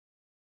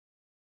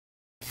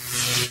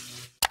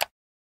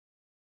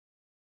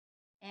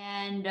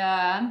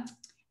and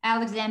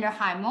Alexander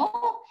Heimel,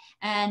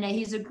 and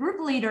he's a group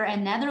leader at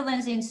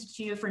Netherlands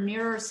Institute for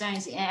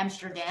Neuroscience in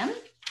Amsterdam.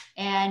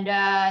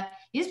 And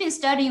he's been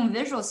studying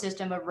visual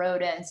system of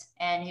rodents,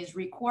 and he's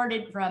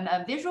recorded from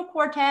a visual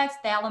cortex,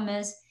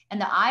 thalamus, and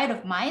the eye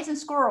of mice and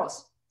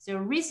squirrels. So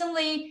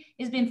recently,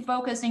 he's been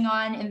focusing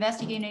on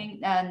investigating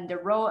the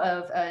role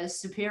of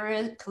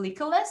superior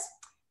colliculus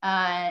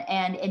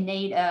and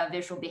innate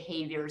visual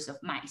behaviors of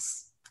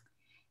mice.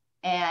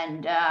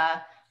 And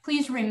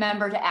please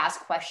remember to ask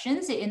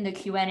questions in the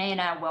Q&A,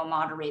 and I will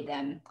moderate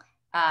them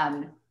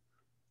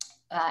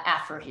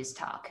after his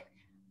talk.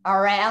 All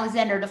right,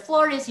 Alexander, the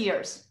floor is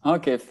yours.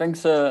 Okay,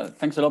 thanks a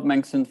lot,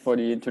 Mengsen, for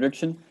the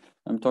introduction.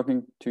 I'm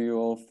talking to you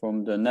all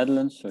from the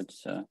Netherlands, so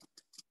it's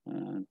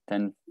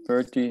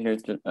 10:30 here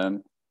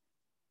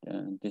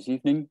this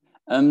evening.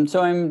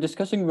 So I'm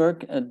discussing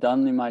work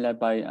done in my lab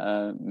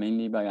by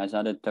mainly by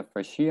Azadeh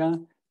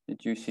Tafrashia,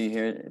 that you see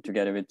here,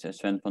 together with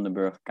Sven van den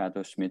Burg,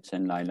 Kato Smits,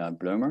 and Laila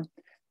Bleumer.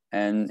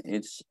 And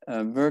it's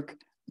work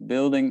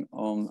building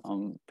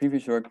on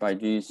previous work by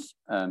these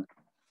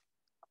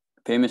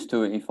famous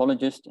two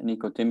ethologists,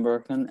 Nico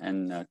Tinbergen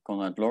and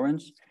Konrad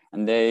Lorenz.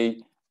 And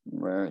they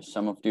were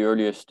some of the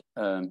earliest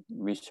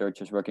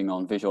researchers working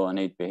on visual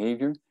innate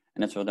behavior.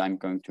 And that's what I'm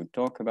going to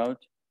talk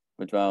about.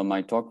 But while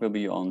my talk will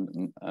be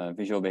on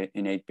visual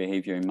innate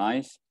behavior in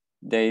mice,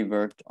 they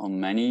worked on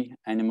many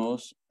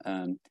animals,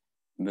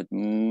 but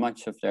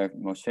much of their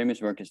most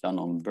famous work is done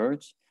on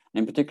birds.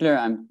 In particular,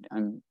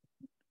 I'm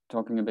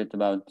talking a bit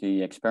about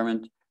the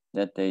experiment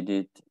that they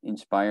did,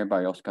 inspired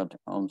by Oscar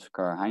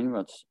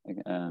Heinroth's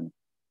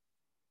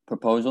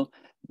proposal,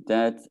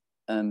 that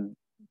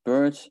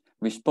birds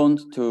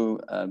respond to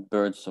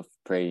birds of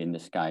prey in the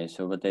sky.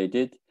 So what they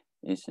did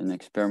is an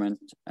experiment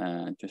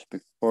just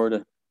before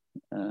the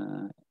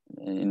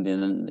in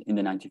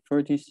the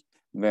 1930s,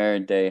 where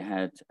they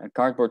had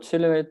cardboard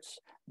silhouettes.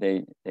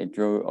 They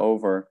drew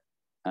over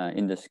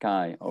in the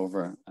sky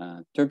over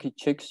turkey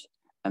chicks,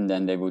 and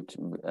then they would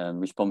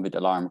respond with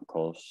alarm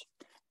calls.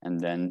 And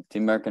then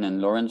Tinbergen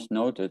and Lorenz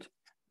noted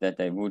that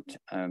they would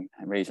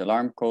raise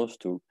alarm calls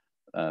to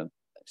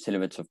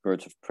silhouettes of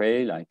birds of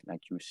prey, like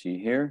you see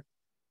here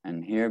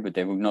and here, but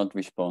they would not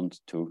respond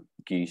to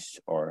geese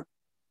or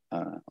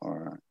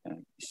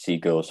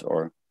seagulls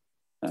or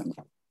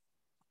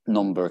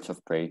non-birds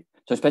of prey.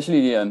 So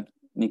especially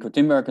Nico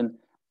Tinbergen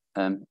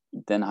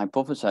then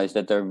hypothesized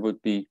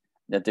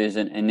that there's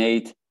an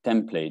innate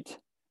template,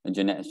 a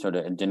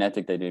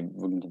genetic, that they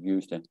wouldn't have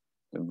used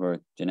the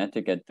word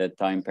genetic at that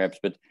time perhaps,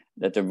 but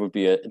that there would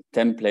be a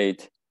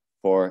template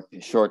for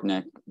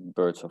short-necked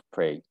birds of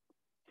prey.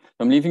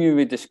 So I'm leaving you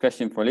with this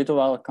question for a little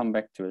while. I'll come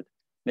back to it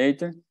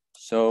later.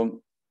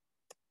 So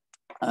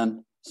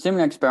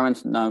similar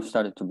experiments now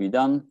started to be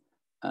done,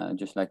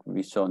 just like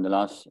we saw in the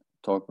last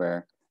talk,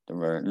 where there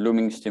were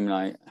looming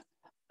stimuli.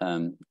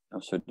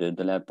 Also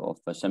the lab of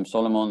Sam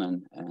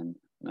Solomon and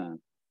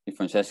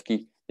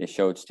Franceschi, they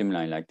showed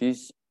stimuli like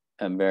this,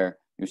 where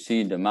you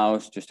see the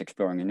mouse just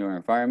exploring a new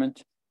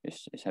environment,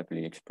 is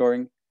happily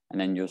exploring,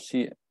 and then you'll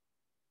see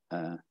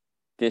a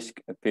disk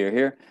appear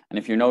here. And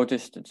if you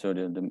noticed, so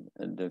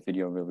the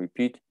video will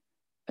repeat,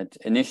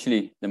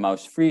 initially the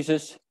mouse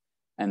freezes,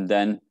 and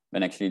then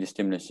when actually the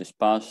stimulus is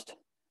passed,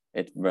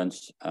 it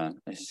runs,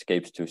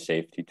 escapes to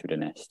safety to the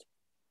nest.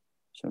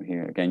 So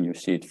here again, you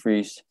see it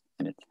freeze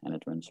and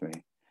it runs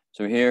away.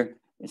 So here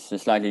it's a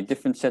slightly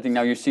different setting.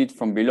 Now you see it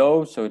from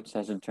below, so it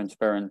has a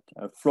transparent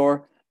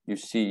floor. You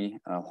see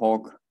a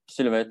hawk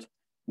silhouette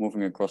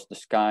moving across the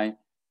sky,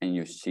 and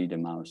you see the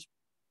mouse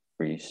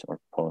freeze or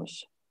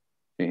pause.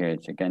 So here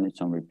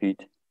it's on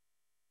repeat.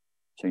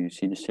 So you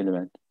see the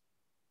silhouette,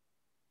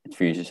 it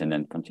freezes and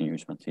then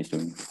continues what he's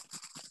doing.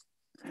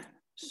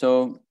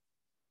 So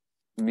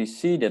we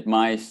see that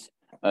mice,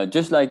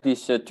 just like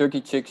these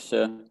turkey chicks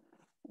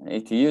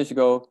 80 years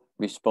ago,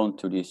 respond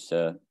to these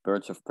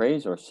birds of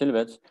prey or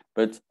silhouettes,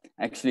 but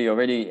actually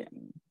already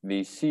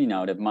we see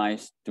now that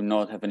mice do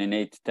not have an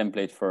innate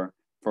template for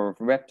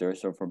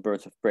raptors or for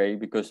birds of prey,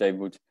 because they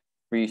would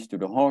freeze to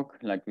the hawk,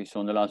 like we saw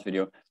in the last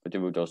video, but they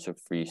would also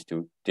freeze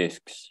to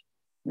discs,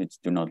 which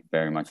do not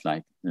very much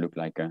look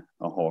like a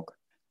hawk.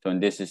 So in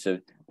this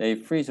they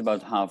freeze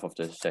about half of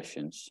the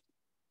sessions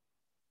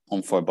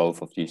for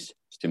both of these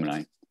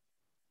stimuli.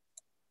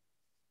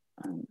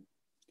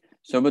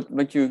 But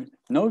what you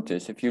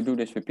notice, if you do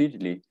this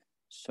repeatedly,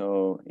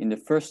 so in the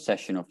first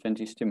session of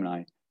 20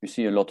 stimuli, you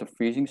see a lot of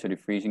freezing. So the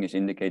freezing is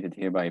indicated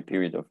here by a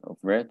period of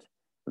red.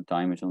 The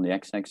time is on the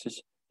x-axis.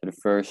 So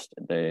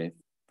the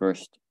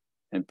first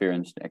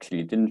appearance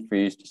actually didn't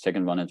freeze. The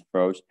second one it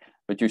froze.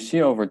 But you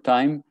see over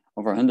time,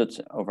 over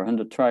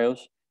 100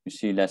 trials, you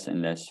see less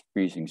and less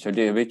freezing. So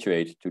they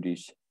habituate to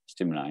these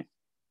stimuli.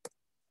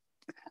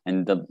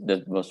 And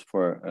that was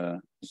for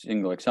a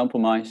single example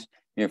mice.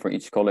 Here for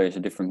each color is a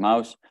different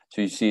mouse.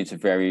 So you see it's a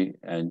very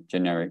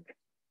generic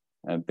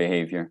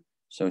behavior.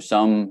 So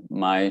some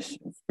mice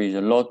freeze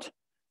a lot,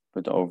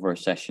 but over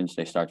sessions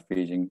they start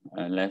freezing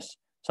less.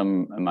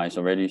 Some mice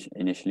already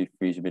initially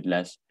freeze a bit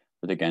less,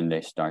 but again,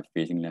 they start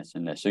freezing less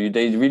and less. So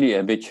they really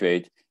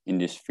habituate in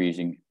this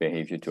freezing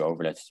behavior to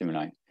overlap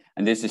stimuli.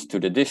 And this is to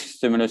the disc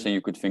stimulus, and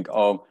you could think,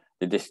 oh,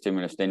 the disc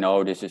stimulus, they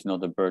know this is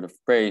not a bird of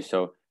prey,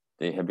 so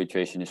the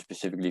habituation is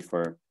specifically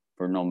for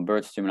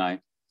non-bird stimuli,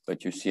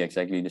 but you see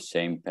exactly the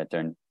same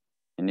pattern.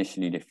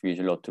 Initially, they freeze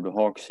a lot to the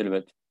hawk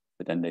silhouette,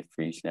 but then they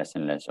freeze less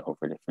and less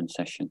over different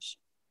sessions.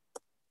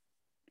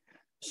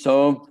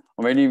 So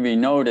already we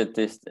know that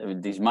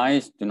these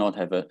mice do not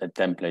have a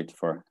template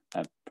for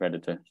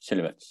predator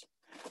silhouettes.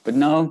 But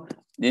now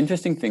the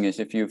interesting thing is,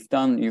 if you've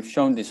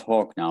shown this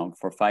hawk now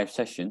for 5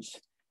 sessions,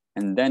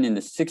 and then in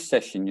the 6th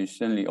session, you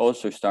suddenly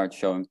also start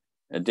showing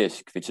a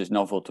disc, which is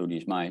novel to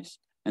these mice.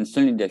 And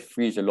suddenly they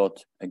freeze a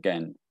lot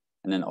again.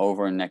 And then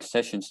over the next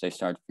sessions, they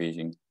start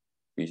freezing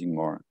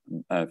more,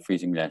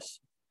 freezing less.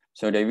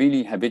 So they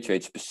really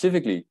habituate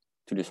specifically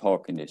to this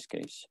hawk in this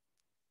case.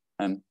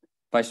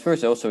 Vice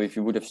versa, also, if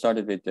you would have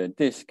started with the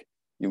disc,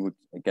 you would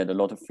get a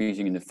lot of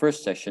freezing in the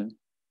 1st session,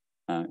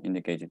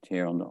 indicated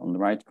here on the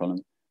right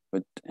column.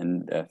 But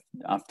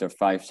after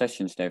 5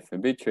 sessions, they've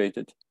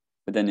habituated.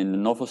 But then in the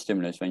novel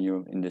stimulus,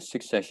 in the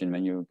 6th session,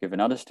 when you give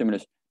another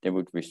stimulus, they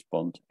would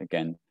respond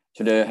again.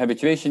 So the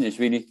habituation is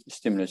really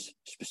stimulus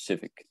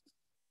specific.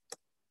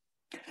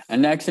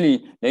 And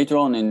actually, later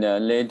on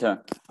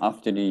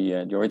after the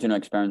original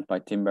experiment by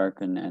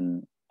Timbergen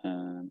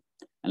and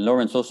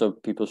Lawrence, also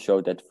people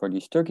showed that for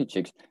these turkey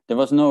chicks, there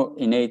was no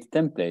innate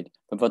template.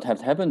 But what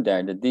had happened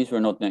there, that these were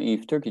not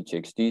naive turkey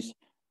chicks. These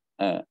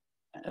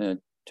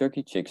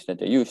turkey chicks that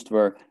they used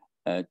were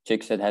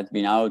chicks that had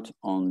been out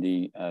on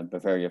the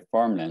Bavaria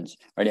farmlands,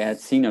 where they had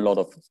seen a lot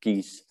of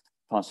geese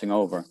passing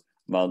over,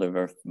 while there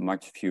were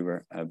much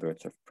fewer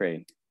birds of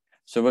prey.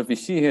 So what we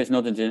see here is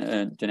not a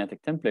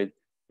genetic template,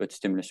 but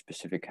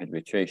stimulus-specific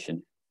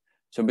habituation.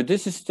 So, but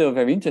this is still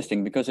very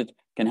interesting because it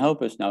can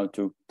help us now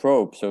to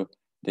probe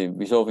the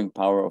resolving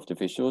power of the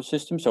visual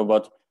system.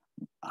 So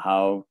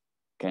how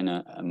can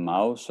a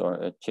mouse or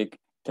a chick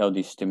tell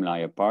these stimuli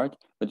apart?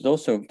 But it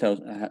also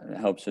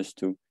helps us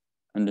to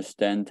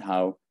understand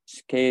how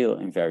scale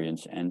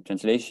invariance and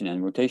translation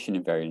and rotation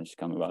invariance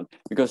come about,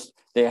 because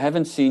they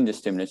haven't seen the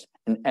stimulus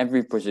in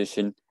every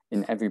position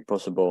in every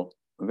possible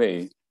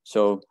way.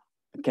 So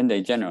can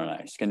they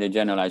generalize? Can they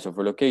generalize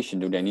over location?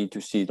 Do they need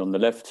to see it on the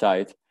left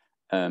side?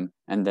 And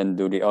then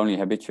do they only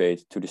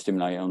habituate to the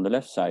stimuli on the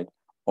left side?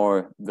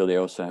 Or will they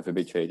also have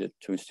habituated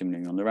to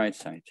stimuli on the right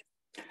side?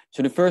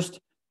 So the first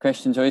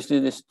question, so is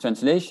this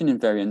translation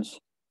invariance?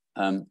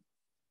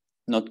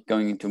 Not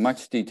going into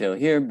much detail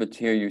here, but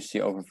here you see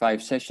over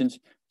 5 sessions.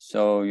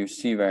 So you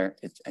see where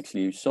it's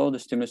actually you saw the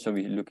stimulus. So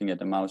we're looking at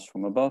the mouse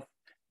from above,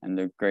 and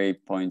the gray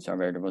points are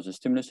where there was a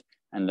stimulus,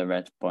 and the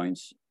red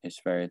points is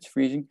where it's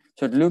freezing.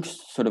 So it looks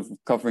sort of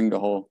covering the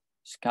whole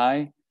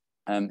sky.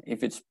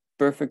 If it's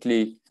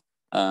perfectly,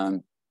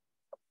 if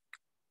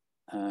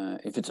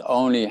it's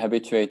only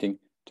habituating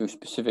to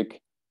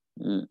specific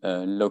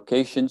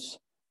locations,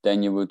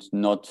 then you would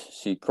not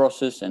see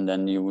crosses, and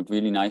then you would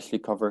really nicely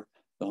cover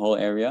the whole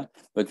area.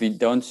 But we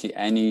don't see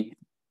any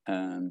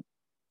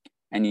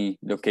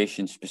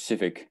location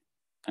specific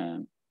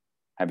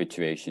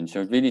habituation.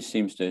 So it really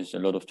seems there's a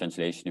lot of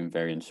translation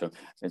invariance. So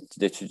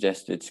it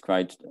suggests it's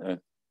quite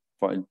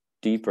far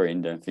deeper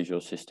in the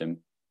visual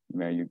system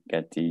where you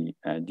get the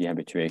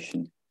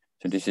habituation.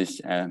 So this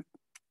is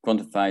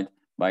quantified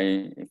by,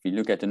 if you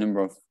look at the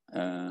number of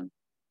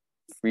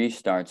freeze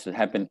starts that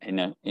happen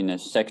in a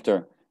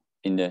sector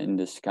in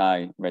the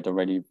sky where it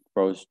already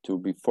froze to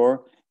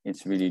before,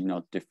 it's really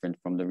not different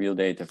from the real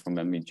data from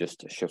when we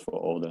just shuffle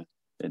all the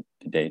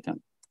data.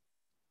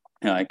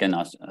 I can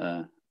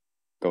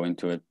go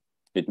into a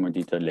bit more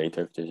detail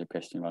later if there's a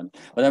question about it.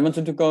 What I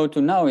wanted to go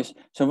to now is,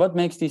 so what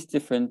makes these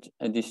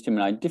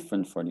stimuli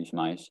different for these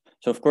mice?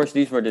 So of course,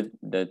 these were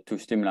the 2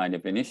 stimuli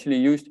that we initially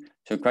used.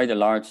 So quite a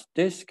large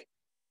disc,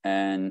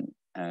 and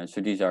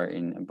so these are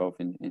both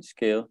in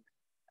scale,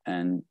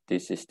 and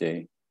this is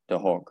the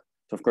hawk.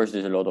 So of course,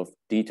 there's a lot of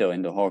detail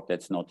in the hawk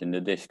that's not in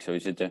the disc. So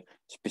is it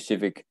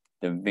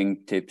the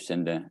wing tips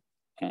and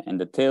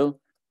the tail,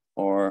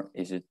 or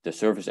is it the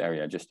surface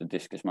area? Just the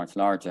disc is much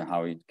larger,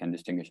 how you can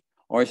distinguish.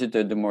 Or is it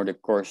the more the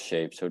coarse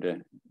shape? So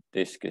the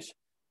disc is,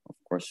 of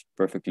course,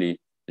 perfectly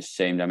the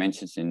same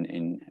dimensions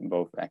in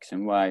both X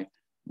and Y,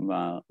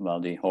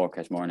 while the hawk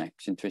has more an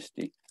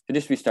eccentricity. So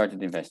this we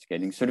started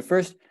investigating. So the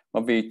first,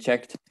 what we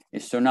checked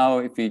is, so now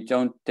if we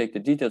don't take the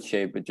detailed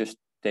shape, but just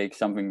take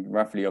something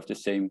roughly of the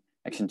same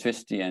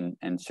eccentricity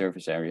and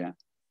surface area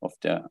of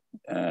the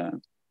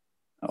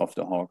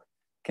hawk,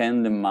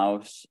 can the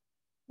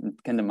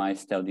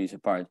mice tell these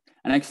apart?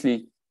 And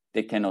actually,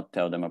 they cannot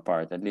tell them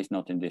apart, at least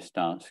not in this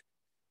task.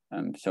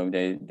 So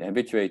they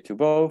habituate to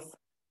both,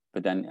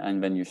 but then,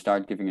 and when you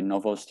start giving a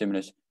novel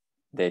stimulus,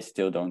 they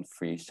still don't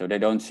freeze. So they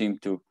don't seem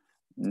to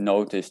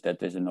notice that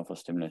there's a novel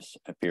stimulus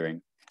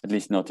appearing, at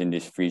least not in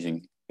this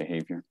freezing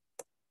behavior.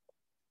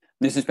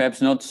 This is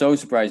perhaps not so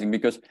surprising,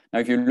 because now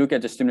if you look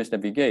at the stimulus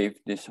that we gave,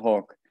 this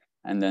hawk,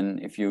 and then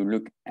if you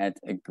look at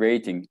a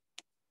grating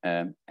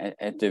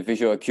at the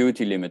visual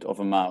acuity limit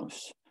of a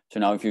mouse. So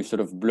now if you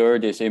sort of blur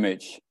this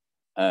image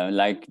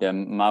like the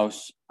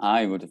mouse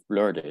eye would have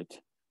blurred it,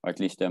 or at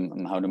least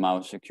how the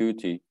mouse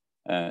acuity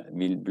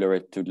will blur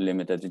it to the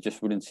limit that it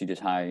just wouldn't see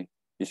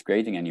this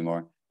grading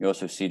anymore. You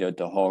also see that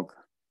the hog,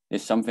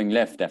 there's something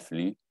left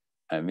definitely,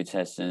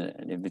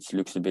 which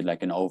looks a bit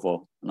like an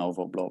oval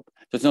blob.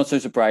 So it's not so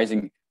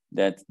surprising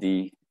that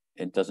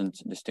it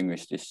doesn't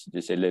distinguish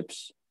this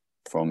ellipse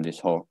from this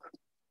hog.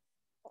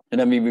 And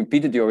then we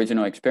repeated the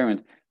original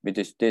experiment with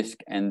this disc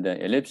and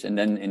the ellipse, and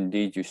then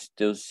indeed you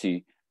still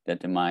see that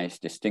the mice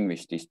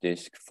distinguish this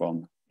disc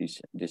from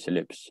this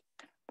ellipse.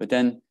 But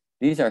then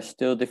these are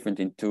still different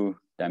in 2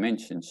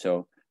 dimensions.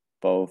 So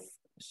both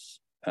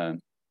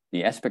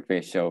the aspect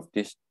ratio of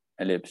this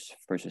ellipse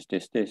versus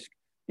this disc,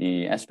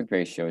 the aspect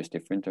ratio is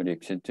different, or the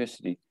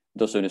eccentricity,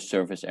 but also the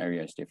surface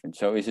area is different.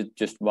 So is it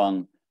just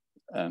one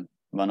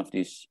of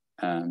these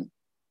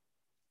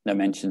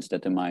dimensions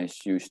that the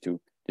mice use to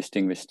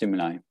distinguish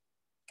stimuli?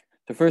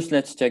 So first,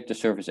 let's check the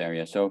surface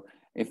area. So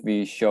if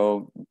we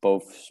show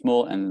both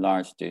small and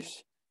large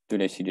discs, do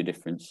they see the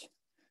difference?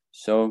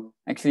 So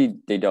actually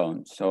they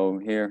don't. So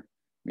here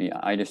we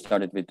either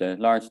started with the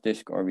large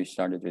disc or we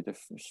started with a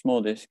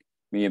small disc.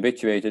 We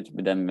habituated,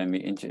 but then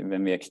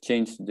when we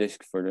exchange the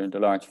disc for the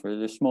large for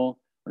the small,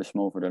 or the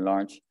small for the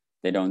large,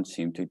 they don't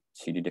seem to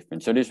see the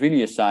difference. So there's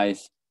really a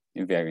size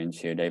invariance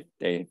here.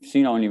 They've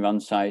seen only one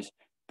size,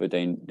 but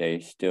they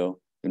still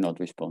do not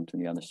respond to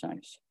the other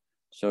size.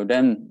 So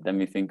then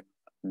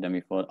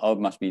we thought, oh, it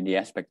must be the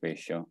aspect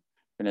ratio.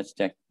 So let's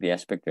check the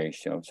aspect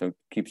ratio. So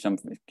keep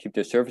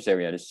the surface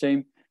area the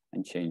same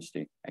and change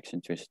the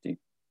eccentricity.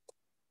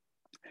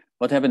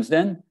 What happens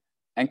then?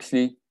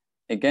 Actually,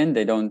 again,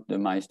 the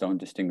mice don't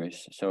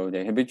distinguish. So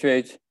they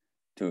habituate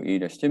to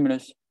either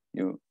stimulus.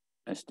 You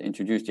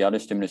introduce the other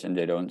stimulus, and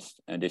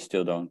they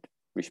still don't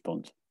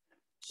respond.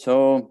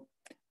 So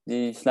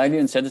the slightly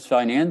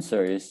unsatisfying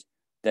answer is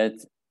that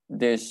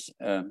this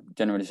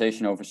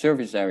generalization over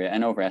surface area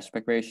and over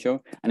aspect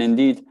ratio, and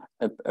indeed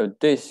a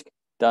disc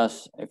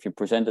does, if you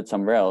present it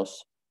somewhere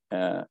else,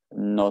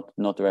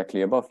 not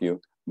directly above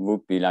you,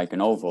 would be like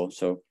an oval.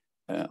 So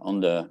on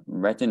the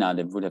retina,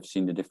 they would have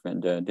seen the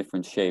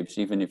different shapes.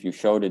 Even if you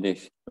showed the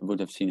disc, it would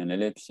have seen an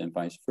ellipse and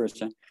vice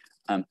versa.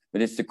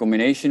 But it's the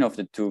combination of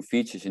the 2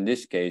 features in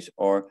this case,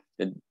 or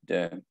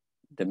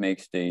that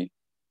makes the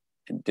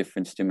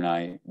different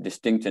stimuli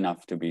distinct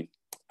enough to be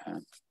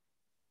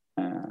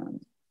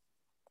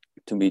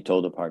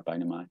told apart by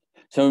the mind.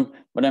 So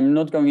what I'm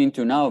not going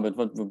into now, but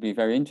what would be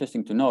very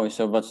interesting to know is,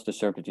 so what's the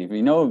circuitry?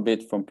 We know a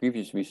bit from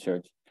previous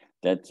research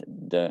that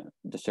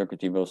the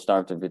circuitry will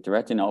start with the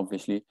retina,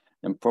 obviously,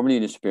 then probably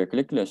the superior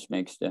colliculus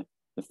makes the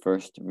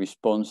first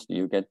response.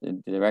 You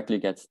directly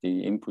gets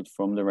the input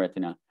from the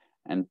retina,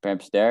 and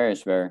perhaps there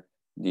is where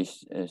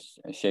these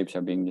shapes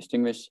are being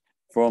distinguished.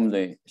 From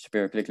the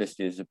superior colliculus,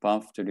 there's a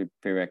path to the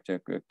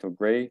perirectal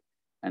gray,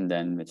 and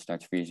then it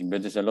starts freezing.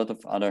 But there's a lot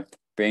of other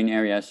brain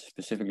areas,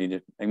 specifically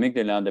the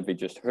amygdala that we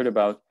just heard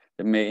about,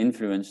 that may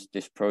influence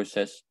this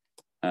process,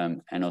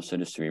 and also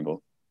the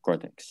cerebral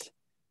cortex.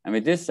 And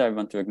with this, I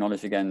want to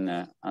acknowledge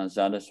again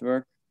Azada's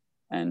work,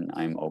 and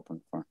I'm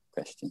open for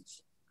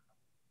questions.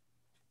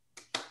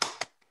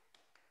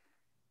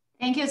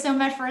 Thank you so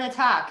much for the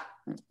talk.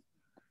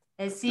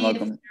 Let's see if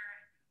there are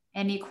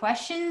any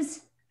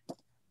questions.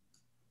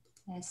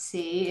 Let's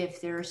see if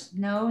there's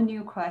no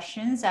new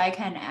questions. I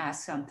can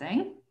ask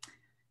something.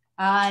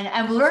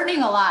 I'm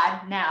learning a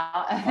lot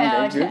now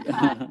about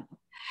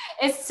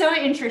it's so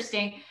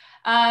interesting.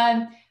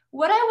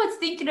 What I was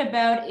thinking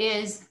about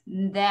is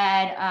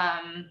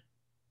that,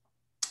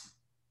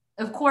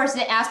 of course,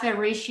 the aspect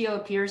ratio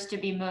appears to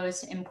be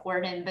most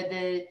important, but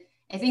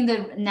I think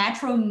the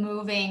natural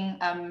moving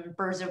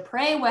birds of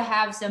prey will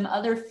have some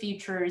other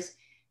features.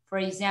 For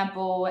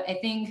example, I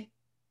think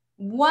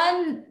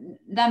one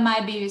that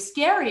might be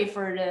scary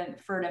for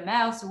the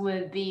mouse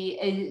would be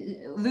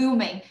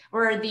looming,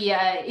 or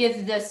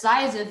if the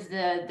size of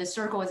the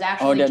circle is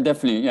actually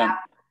definitely, yeah,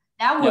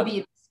 that would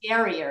be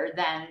scarier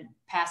than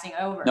passing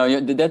over. No, yeah,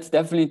 that's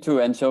definitely true.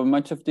 And so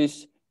much of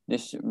this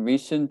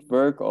recent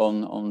work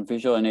on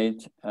visual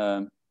innate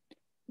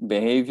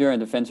behavior and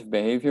defensive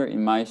behavior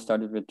in mice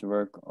started with the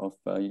work of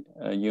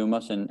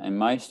Yilmaz and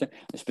Meister,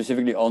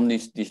 specifically on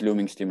these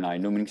looming stimuli.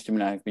 Looming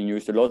stimuli have been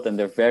used a lot, and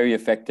they're very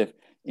effective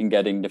in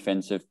getting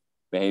defensive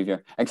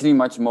behavior. Actually,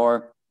 much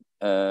more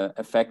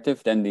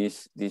effective than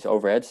these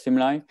overhead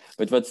stimuli.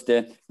 But with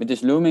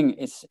this looming,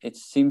 it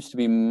seems to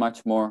be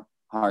much more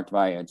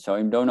hardwired. So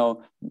I don't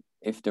know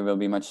if there will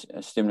be much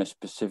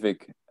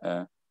stimulus-specific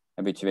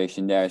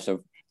habituation there.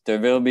 So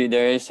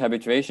there is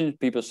habituation.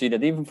 People see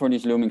that even for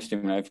these looming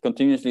stimuli, if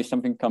continuously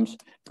something comes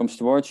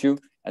towards you,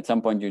 at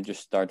some point you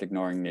just start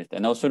ignoring it.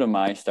 And also the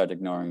mice start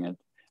ignoring it.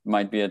 It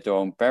might be at their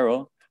own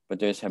peril, but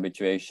there's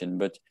habituation.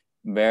 But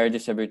where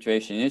this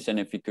habituation is, and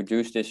if we could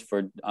use this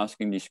for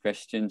asking these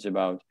questions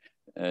about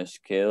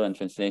scale and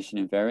translation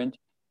invariant,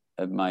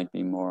 it might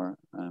be more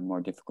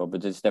difficult.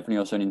 But it's definitely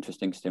also an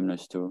interesting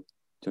stimulus to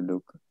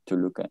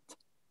look at.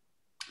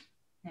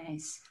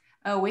 Nice.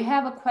 We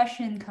have a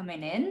question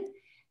coming in.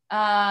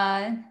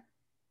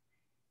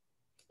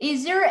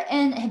 Is there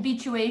an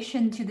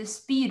habituation to the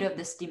speed of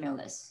the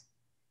stimulus?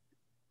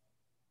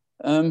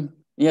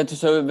 Yeah,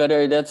 so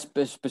whether that's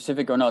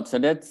specific or not. So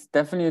that's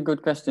definitely a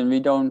good question. We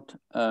don't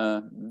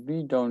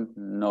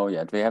know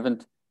yet. We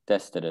haven't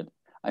tested it.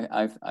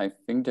 I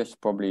think there's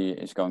probably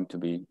is going to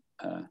be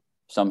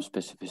some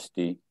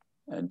specificity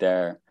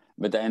there,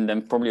 but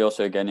then probably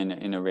also again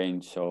in a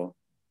range. So,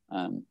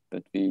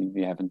 but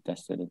we haven't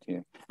tested it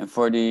here. And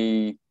for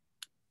the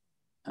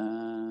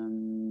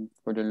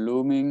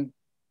looming,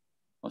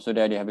 also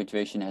there the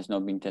habituation has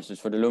not been tested.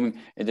 For the looming,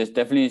 it is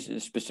definitely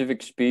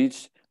specific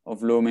speeds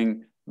of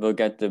looming will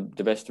get the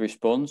best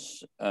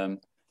response. But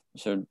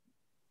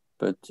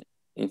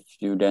if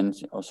you then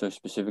also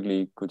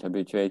specifically could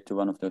habituate to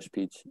one of those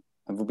speeds,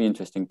 it would be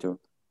interesting to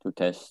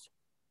test.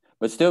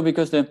 But still,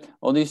 because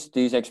all these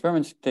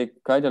experiments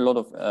take quite a lot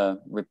of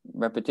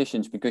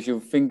repetitions, because you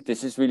think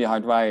this is really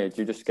hardwired.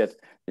 You just get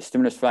the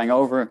stimulus flying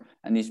over,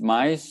 and these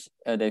mice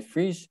they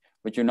freeze,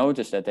 but you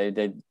notice that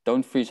they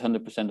don't freeze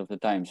 100% of the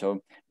time.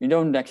 So you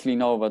don't actually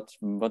know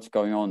what's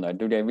going on there.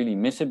 Do they really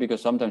miss it?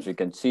 Because sometimes we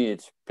can see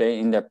it's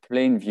in their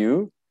plain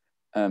view,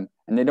 and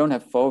they don't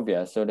have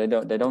phobia, so they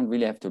don't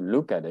really have to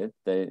look at it.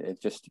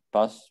 It just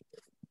pass.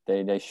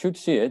 They should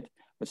see it,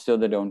 but still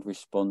they don't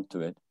respond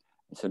to it.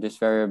 So this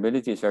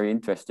variability is very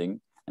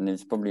interesting, and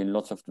there's probably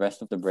lots of the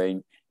rest of the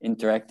brain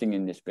interacting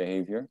in this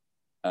behavior,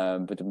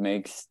 but it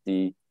makes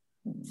the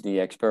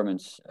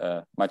experiments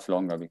much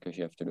longer because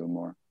you have to do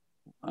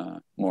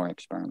more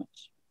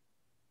experiments.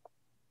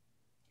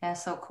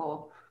 That's so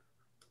cool.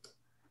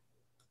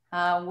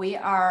 We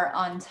are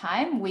on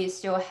time. We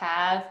still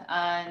have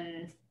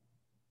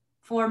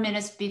 4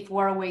 minutes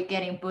before we're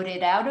getting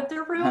booted out of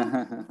the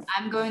room.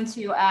 I'm going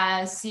to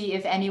see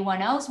if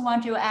anyone else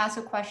wants to ask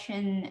a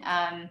question.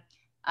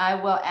 I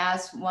will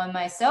ask one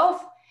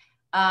myself.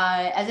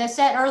 As I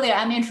said earlier,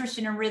 I'm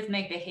interested in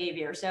rhythmic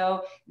behavior.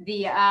 So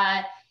the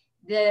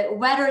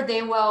whether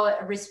they will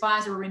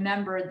respond or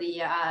remember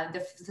the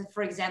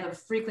for example,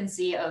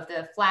 frequency of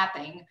the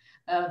flapping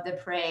of the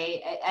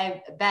prey,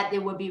 I bet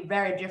it would be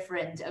very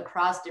different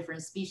across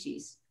different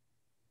species.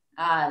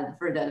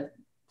 For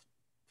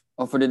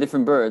the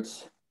different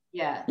birds.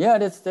 Yeah. Yeah,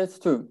 that's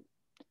true.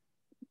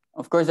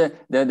 Of course,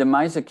 the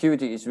mice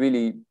acuity is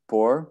really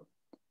poor.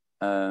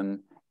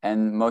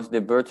 And most of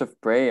the birds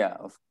of prey,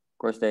 of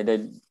course, they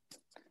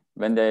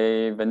when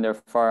they're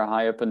far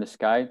high up in the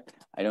sky,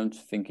 I don't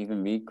think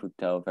even we could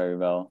tell very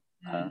well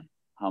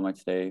how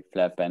much they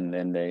flap, and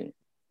then in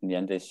the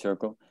end they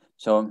circle.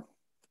 So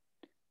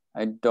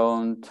I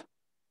don't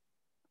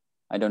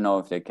know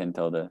if they can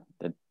tell the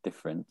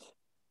difference.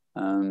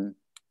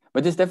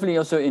 But there's definitely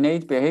also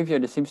innate behavior.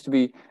 There seems to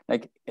be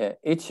like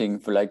itching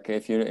for, like,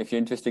 if you're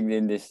interested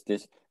in this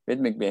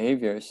rhythmic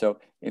behavior. So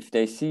if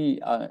they see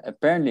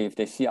apparently if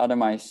they see other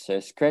mice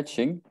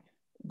scratching,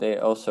 they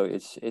also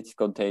it's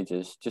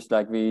contagious. Just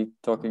like we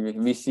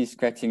see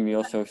scratching, we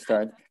also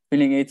start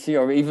feeling itchy,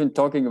 or even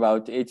talking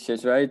about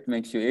itches, right?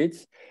 Makes you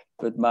itch.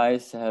 But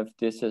mice have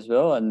this as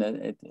well, and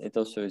then it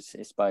also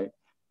is by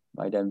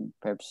them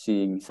perhaps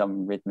seeing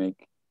some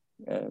rhythmic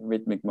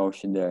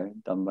motion there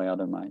done by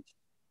other mice.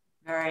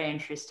 Very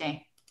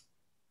interesting.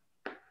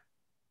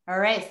 All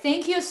right.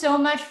 Thank you so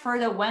much for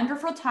the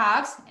wonderful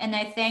talks. And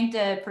I thank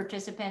the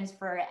participants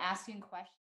for asking questions.